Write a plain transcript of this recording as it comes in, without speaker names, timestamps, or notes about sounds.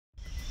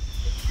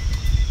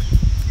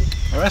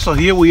Alright, so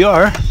here we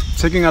are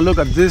taking a look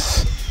at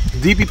this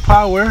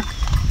DBPOWER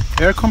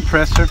air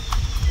compressor.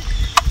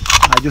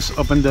 I just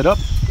opened it up.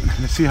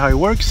 Let's see how it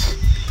works.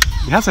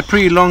 It has a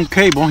pretty long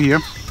cable here.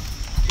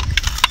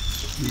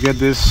 You get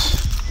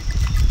this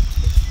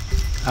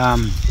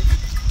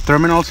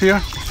terminals here,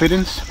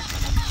 fittings.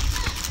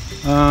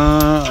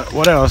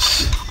 What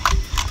else?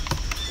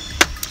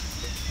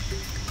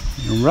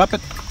 You wrap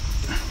it.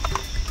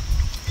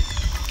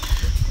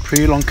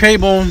 Pretty long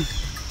cable.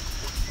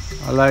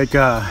 I like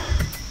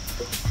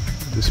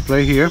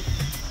display here,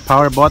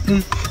 power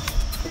button,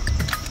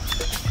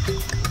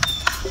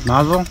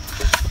 nozzle,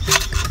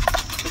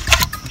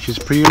 which is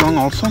pretty long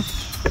also.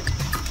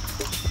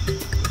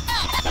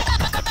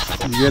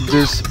 You get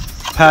this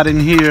pad in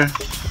here,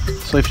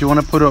 so if you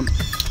want to put them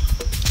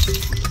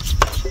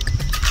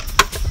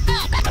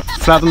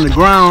flat on the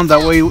ground,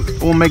 that way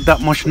it won't make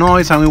that much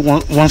noise and it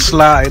won't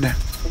slide.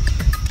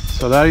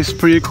 So that is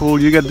pretty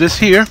cool. You get this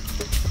here,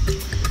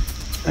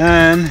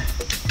 and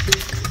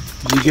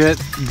you get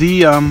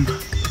the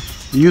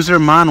user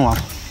manual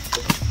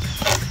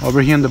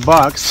over here in the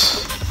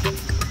box.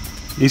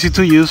 Easy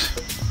to use.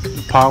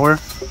 The power,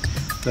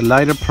 the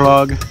lighter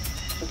plug,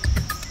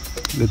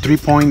 the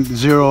 3.0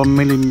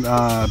 milli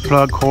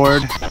plug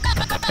cord,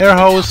 air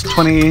hose,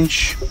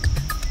 20-inch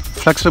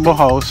flexible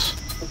hose,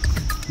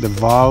 the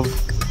valve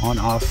on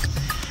off,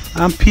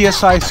 and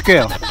PSI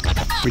scale,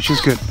 which is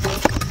good.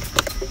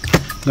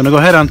 I'm gonna go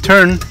ahead and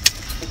turn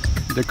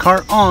the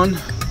car on.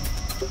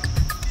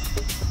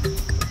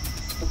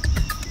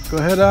 Go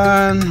ahead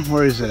and,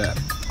 where is it at?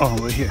 Oh,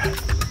 right here.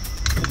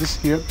 This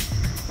here.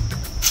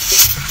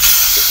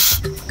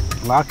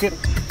 Lock it.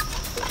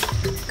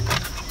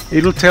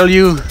 It'll tell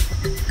you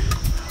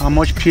how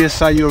much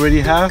PSI you already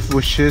have,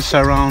 which is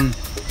around,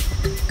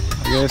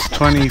 I guess,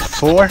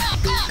 24,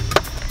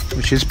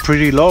 which is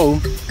pretty low.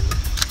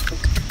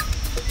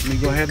 Let me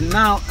go ahead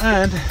now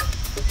and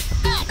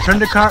turn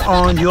the car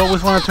on. You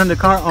always want to turn the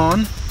car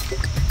on.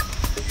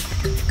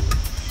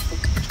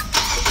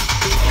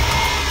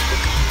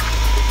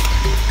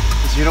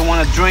 You don't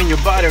want to drain your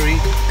battery,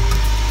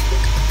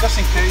 just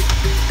in case.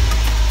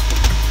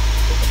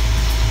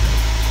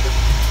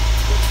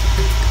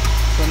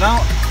 So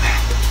now,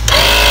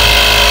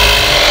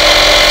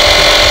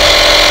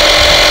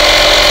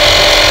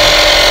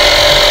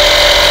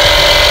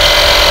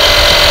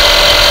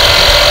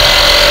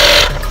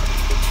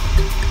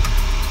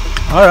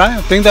 all right,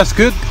 I think that's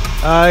good.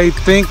 I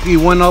think it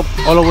went up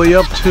all the way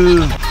up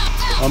to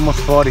almost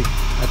 40.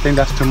 I think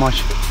that's too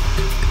much.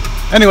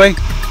 Anyway,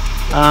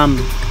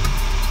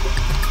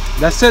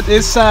 that's it.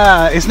 It's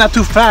not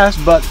too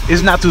fast, but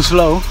it's not too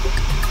slow.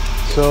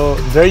 So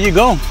there you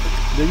go.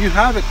 There you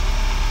have it.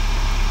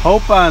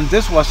 Hope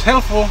this was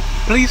helpful.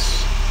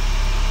 Please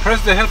press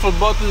the helpful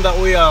button. That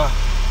way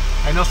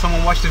I know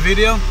someone watched the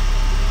video.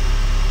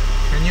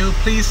 Can you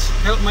please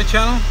help my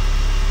channel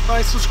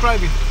by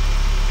subscribing?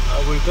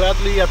 I will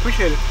gladly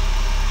appreciate it.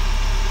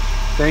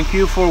 Thank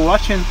you for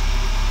watching.